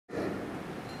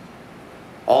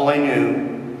All I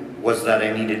knew was that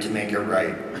I needed to make it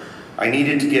right. I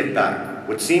needed to give back.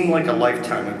 What seemed like a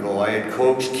lifetime ago, I had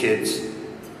coached kids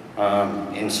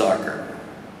in soccer.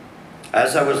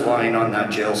 As I was lying on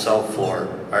that jail cell floor,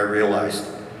 I realized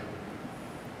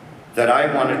that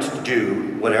I wanted to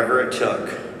do whatever it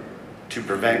took to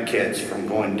prevent kids from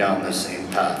going down the same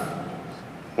path.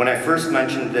 When I first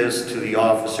mentioned this to the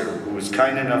officer, who was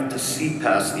kind enough to see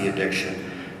past the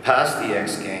addiction, past the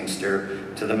ex-gangster,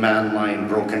 to the man lying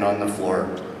broken on the floor,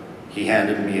 he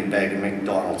handed me a bag of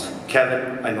McDonald's.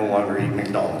 Kevin, I no longer eat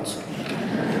McDonald's.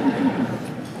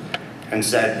 And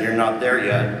said, you're not there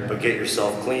yet, but get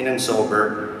yourself clean and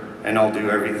sober, and I'll do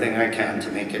everything I can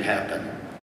to make it happen.